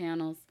 speaking on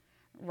panels,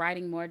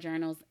 writing more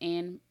journals,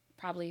 and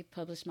probably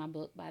publish my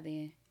book by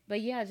then. But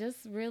yeah,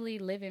 just really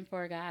living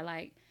for God,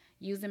 like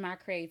using my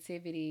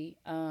creativity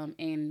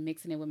and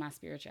mixing it with my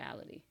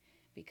spirituality,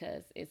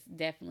 because it's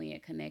definitely a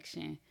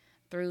connection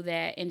through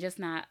that, and just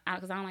not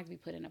because I don't like to be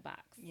put in a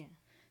box. Yeah.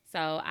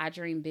 So I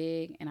dream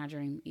big and I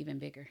dream even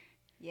bigger.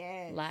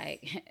 Yes.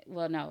 Like,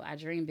 well, no, I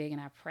dream big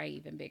and I pray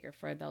even bigger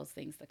for those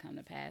things to come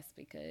to pass,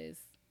 because,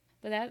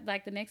 but that,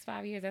 like the next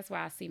 5 years, that's where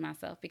I see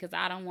myself, because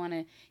I don't want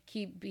to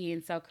keep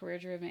being so career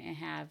driven and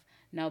have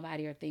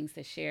nobody or things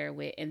to share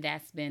with. And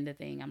that's been the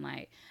thing. I'm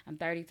like, I'm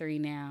 33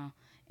 now,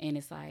 and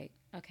it's like,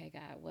 okay,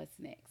 God, what's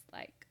next?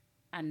 Like,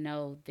 I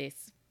know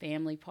this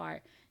family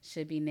part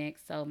should be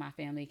next, so my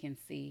family can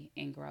see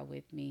and grow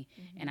with me,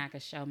 Mm-hmm. and I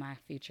could show my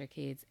future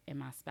kids and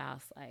my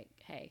spouse, like,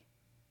 hey,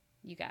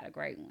 you got a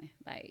great one.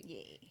 Like,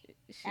 Yeah.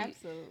 she,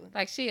 Absolutely.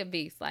 like, she a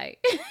beast.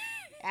 Like,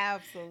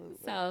 Absolutely.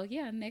 so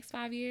yeah, next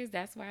 5 years,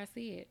 that's where I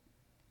see it.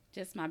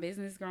 Just my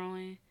business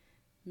growing,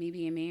 me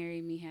being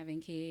married, me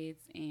having kids,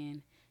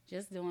 and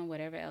just doing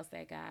whatever else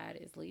that God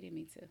is leading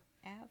me to.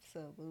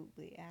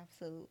 Absolutely.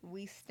 Absolutely.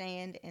 We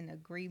stand in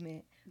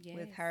agreement Yes.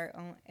 with her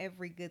on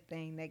every good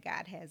thing that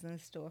God has in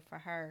store for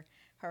her,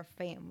 her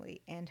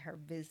family, and her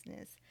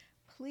business.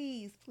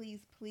 Please,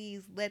 please,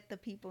 please let the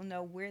people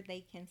know where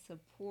they can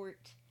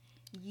support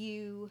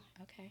you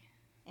Okay.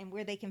 and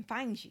where they can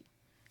find you.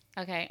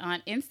 Okay.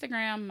 On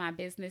Instagram, my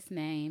business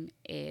name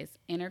is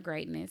Inner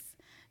Greatness.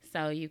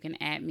 So you can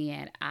add me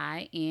at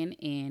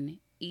INNERGR,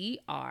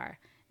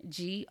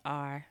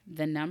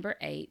 the number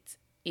 8,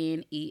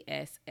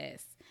 NESS.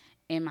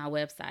 And my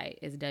website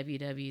is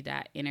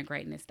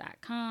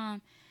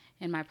www.innergreatness.com.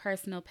 And my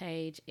personal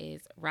page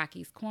is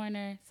Rocky's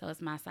Corner. So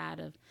it's my side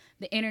of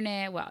the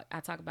internet where I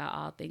talk about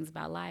all things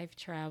about life,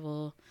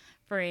 travel,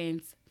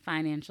 friends,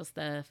 financial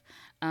stuff.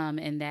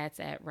 And that's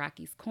at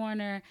Rocky's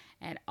Corner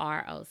at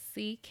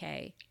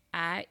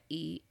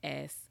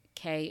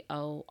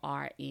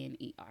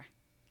ROCKIESKORNER.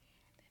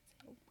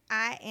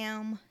 I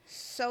am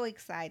so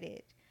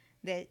excited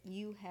that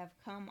you have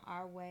come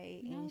our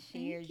way No, and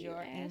thank shared you,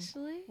 your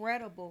Ashley.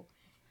 incredible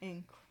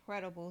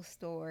incredible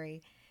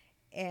story.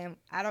 And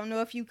I don't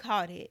know if you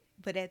caught it,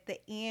 but at the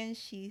end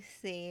she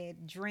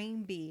said,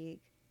 dream big,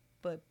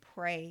 but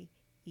pray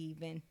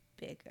even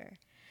bigger.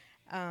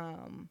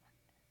 Um,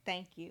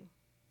 Thank you.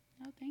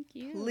 Oh, thank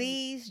you.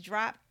 Please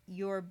drop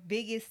your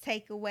biggest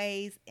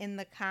takeaways in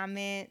the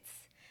comments.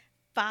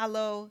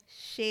 Follow,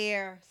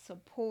 share,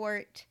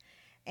 support,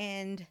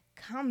 and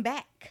come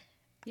back.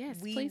 Yes,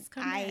 please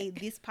come back.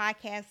 This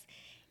podcast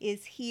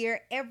is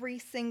here every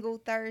single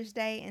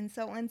Thursday, and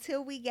so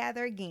until we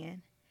gather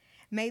again,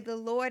 may the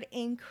Lord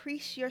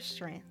increase your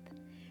strength,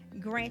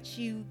 grant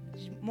you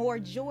more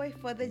joy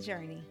for the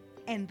journey,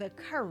 and the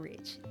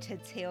courage to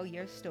tell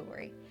your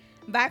story.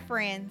 Bye,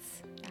 friends.